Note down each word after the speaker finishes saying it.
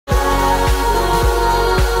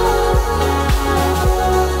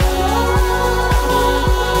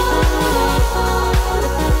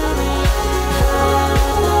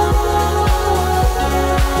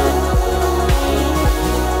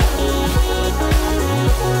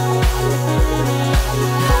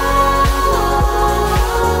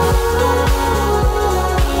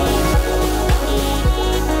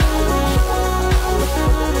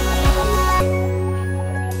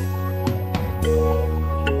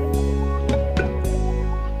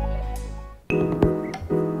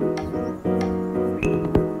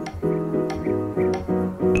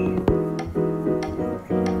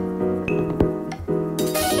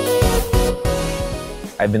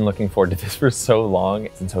I've been looking forward to this for so long.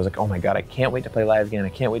 And so I was like, oh my God, I can't wait to play live again. I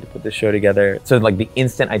can't wait to put this show together. So like the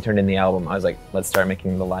instant I turned in the album, I was like, let's start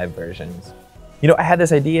making the live versions. You know, I had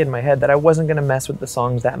this idea in my head that I wasn't gonna mess with the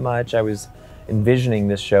songs that much. I was envisioning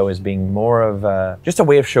this show as being more of just a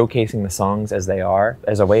way of showcasing the songs as they are,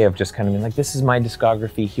 as a way of just kind of being like, this is my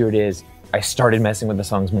discography, here it is. I started messing with the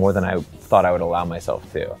songs more than I thought I would allow myself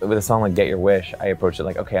to. With a song like Get Your Wish, I approached it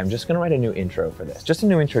like, okay, I'm just gonna write a new intro for this. Just a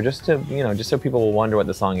new intro, just to, you know, just so people will wonder what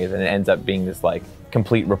the song is, and it ends up being this like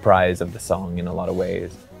complete reprise of the song in a lot of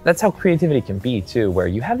ways. That's how creativity can be too, where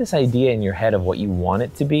you have this idea in your head of what you want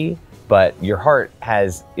it to be, but your heart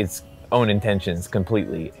has its own intentions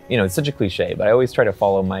completely. You know, it's such a cliche, but I always try to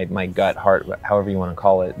follow my gut, heart, however you want to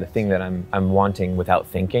call it, the thing that I'm wanting without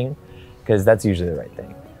thinking, because that's usually the right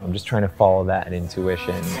thing. I'm just trying to follow that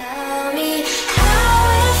intuition. Tell me how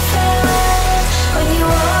it felt when you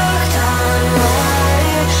walked on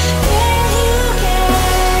water. Did you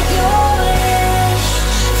get your wish?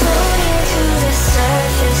 Floating to the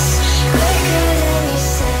surface quicker than you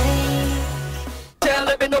say. Tell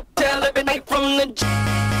me from the...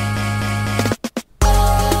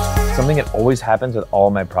 Something that always happens with all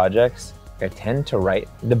my projects, I tend to write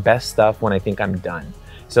the best stuff when I think I'm done.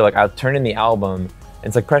 So like I'll turn in the album,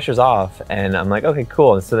 it's like pressure's off, and I'm like, okay,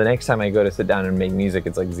 cool. And so the next time I go to sit down and make music,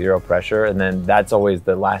 it's like zero pressure, and then that's always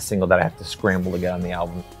the last single that I have to scramble to get on the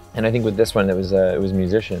album. And I think with this one, it was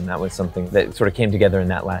Musician. That was something that sort of came together in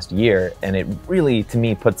that last year, and it really, to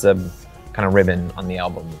me, puts a kind of ribbon on the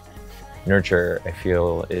album. Nurture, I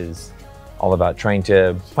feel, is all about trying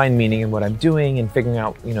to find meaning in what I'm doing and figuring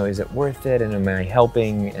out, you know, is it worth it, and am I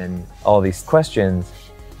helping, and all these questions.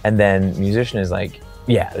 And then Musician is like,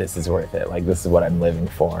 yeah, this is worth it. Like, this is what I'm living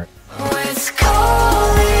for. It's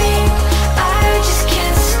calling, I just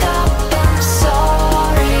can't stop, I'm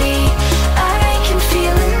sorry. I can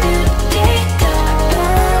feel a new day,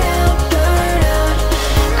 burn out.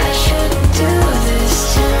 I shouldn't do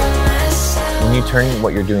this to myself. When you turn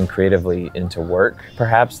what you're doing creatively into work,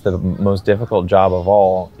 perhaps the most difficult job of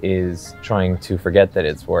all is trying to forget that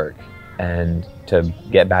it's work and to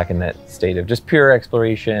get back in that state of just pure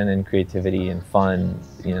exploration and creativity and fun.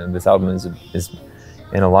 You know, this album is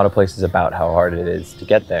in a lot of places about how hard it is to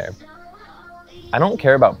get there. I don't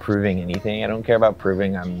care about proving anything. I don't care about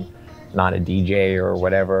proving I'm not a DJ or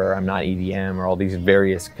whatever, I'm not EDM, or all these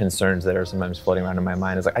various concerns that are sometimes floating around in my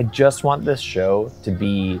mind. It's like, I just want this show to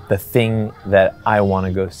be the thing that I want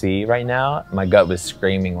to go see right now. My gut was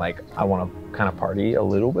screaming like, I want to kind of party a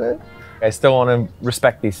little bit. I still want to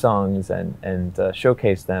respect these songs and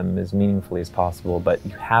showcase them as meaningfully as possible, but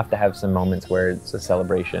you have to have some moments where it's a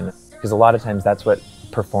celebration, because a lot of times that's what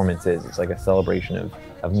performance is. It's like a celebration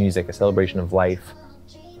of music, a celebration of life.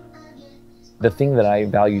 The thing that I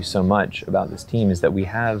value so much about this team is that we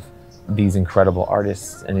have these incredible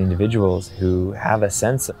artists and individuals who have a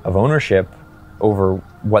sense of ownership over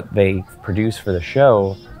what they produce for the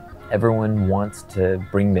show. Everyone wants to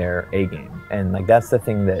bring their A game. And like, that's the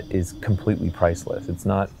thing that is completely priceless. It's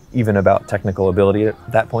not even about technical ability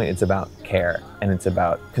at that point, it's about care. And it's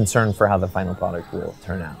about concern for how the final product will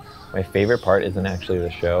turn out. My favorite part isn't actually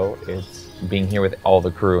the show, it's being here with all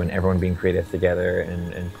the crew and everyone being creative together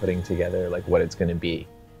and putting together like what it's gonna be.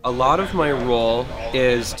 A lot of my role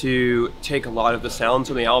is to take a lot of the sounds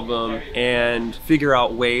on the album and figure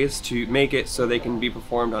out ways to make it so they can be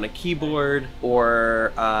performed on a keyboard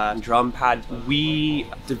or a drum pad. We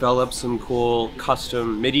developed some cool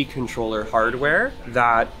custom MIDI controller hardware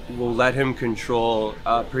that will let him control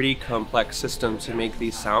a pretty complex system to make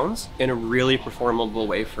these sounds in a really performable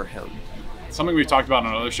way for him. Something we've talked about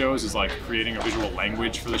on other shows is like creating a visual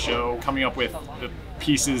language for the show, coming up with the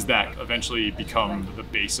pieces that eventually become the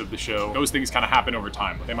base of the show. Those things kind of happen over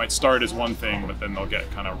time. They might start as one thing, but then they'll get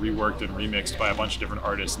kind of reworked and remixed by a bunch of different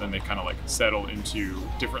artists, and then they kind of like settle into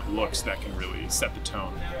different looks that can really set the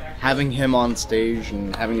tone. Having him on stage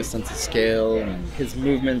and having a sense of scale and his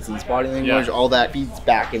movements and body language, all that feeds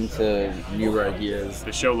back into newer ideas.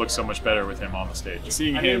 The show looks so much better with him on the stage.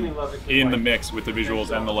 Seeing him in the mix with the visuals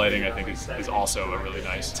and the lighting, I think is also a really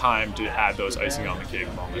nice time to add those icing on the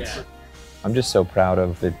cake moments. I'm just so proud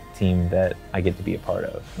of the team that I get to be a part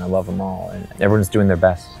of. And I love them all, and everyone's doing their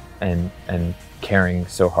best and caring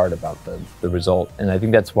so hard about the result. And I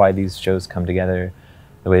think that's why these shows come together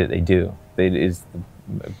the way that they do. It is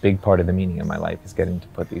a big part of the meaning of my life, is getting to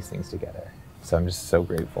put these things together. So I'm just so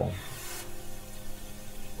grateful.